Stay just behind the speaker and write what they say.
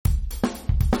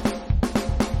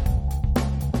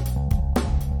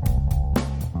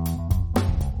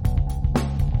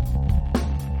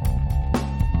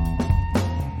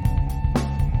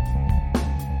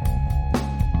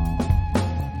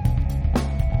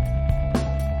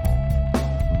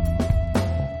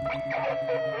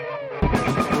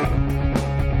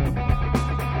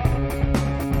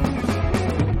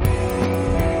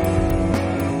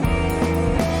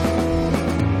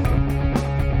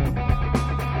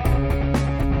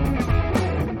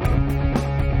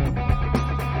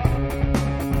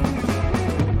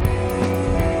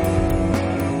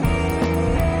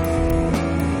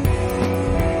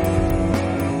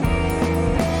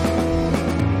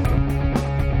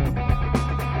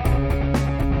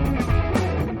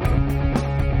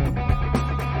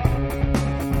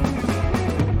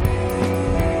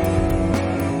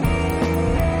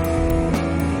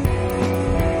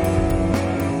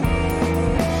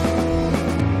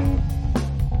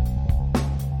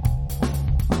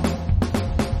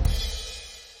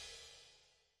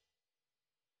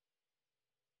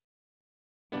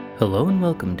Hello and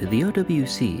welcome to the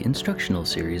OWC instructional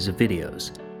series of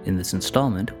videos. In this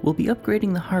installment, we'll be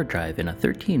upgrading the hard drive in a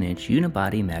 13-inch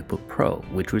unibody MacBook Pro,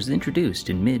 which was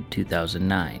introduced in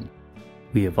mid-2009.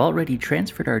 We have already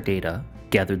transferred our data,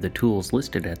 gathered the tools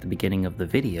listed at the beginning of the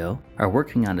video, are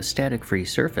working on a static-free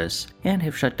surface, and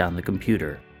have shut down the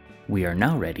computer. We are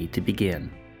now ready to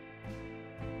begin.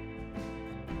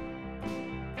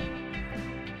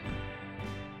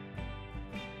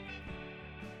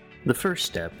 The first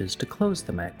step is to close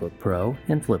the MacBook Pro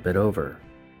and flip it over.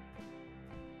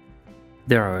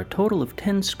 There are a total of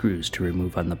 10 screws to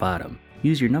remove on the bottom.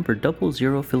 Use your number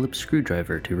 00 Phillips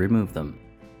screwdriver to remove them.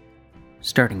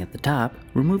 Starting at the top,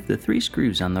 remove the 3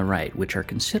 screws on the right, which are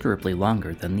considerably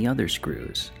longer than the other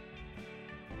screws.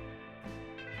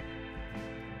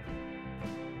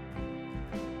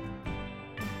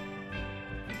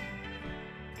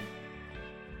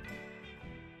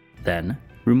 Then,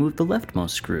 remove the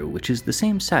leftmost screw, which is the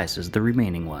same size as the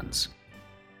remaining ones.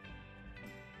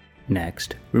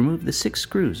 Next, remove the 6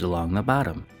 screws along the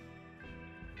bottom.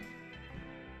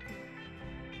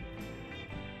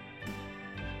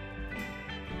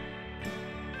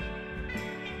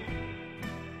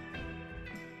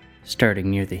 Starting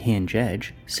near the hinge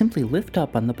edge, simply lift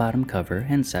up on the bottom cover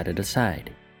and set it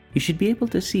aside. You should be able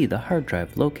to see the hard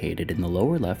drive located in the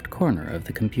lower left corner of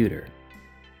the computer.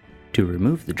 To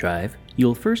remove the drive,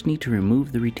 you'll first need to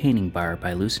remove the retaining bar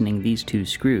by loosening these 2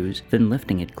 screws, then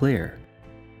lifting it clear.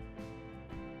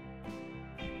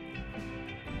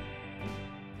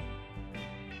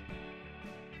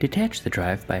 Detach the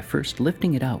drive by first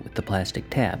lifting it out with the plastic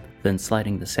tab, then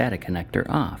sliding the SATA connector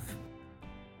off.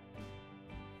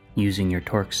 Using your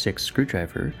Torx 6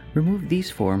 screwdriver, remove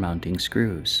these 4 mounting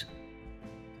screws.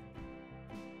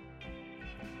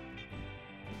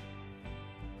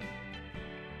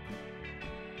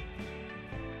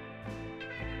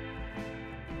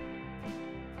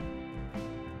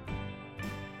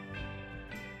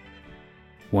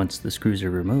 Once the screws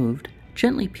are removed,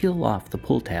 gently peel off the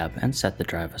pull tab and set the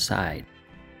drive aside.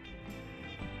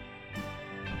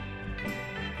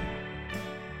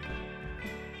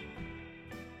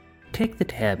 Take the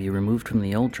tab you removed from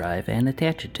the old drive and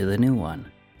attach it to the new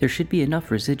one. There should be enough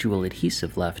residual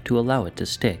adhesive left to allow it to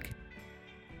stick.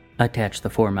 Attach the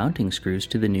 4 mounting screws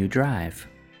to the new drive.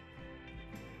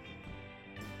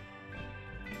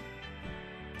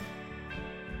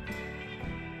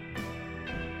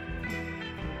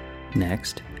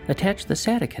 Next, attach the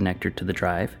SATA connector to the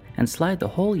drive and slide the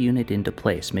whole unit into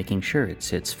place, making sure it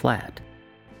sits flat.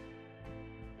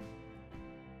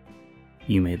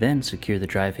 You may then secure the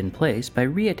drive in place by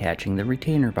reattaching the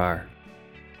retainer bar.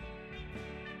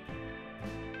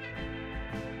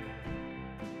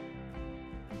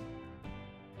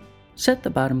 Set the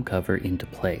bottom cover into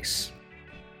place.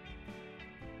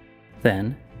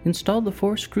 Then, install the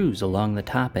 4 screws along the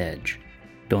top edge.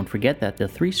 Don't forget that the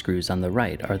 3 screws on the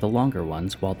right are the longer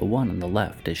ones, while the one on the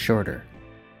left is shorter.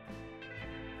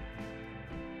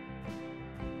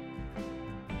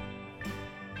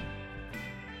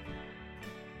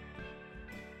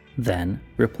 Then,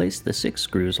 replace the 6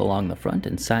 screws along the front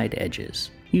and side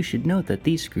edges. You should note that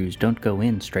these screws don't go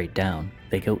in straight down,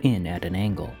 they go in at an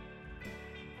angle.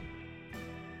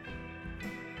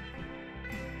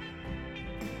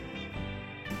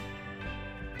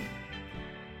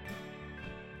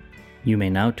 You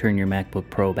may now turn your MacBook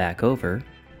Pro back over,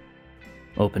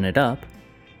 open it up,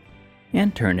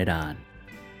 and turn it on.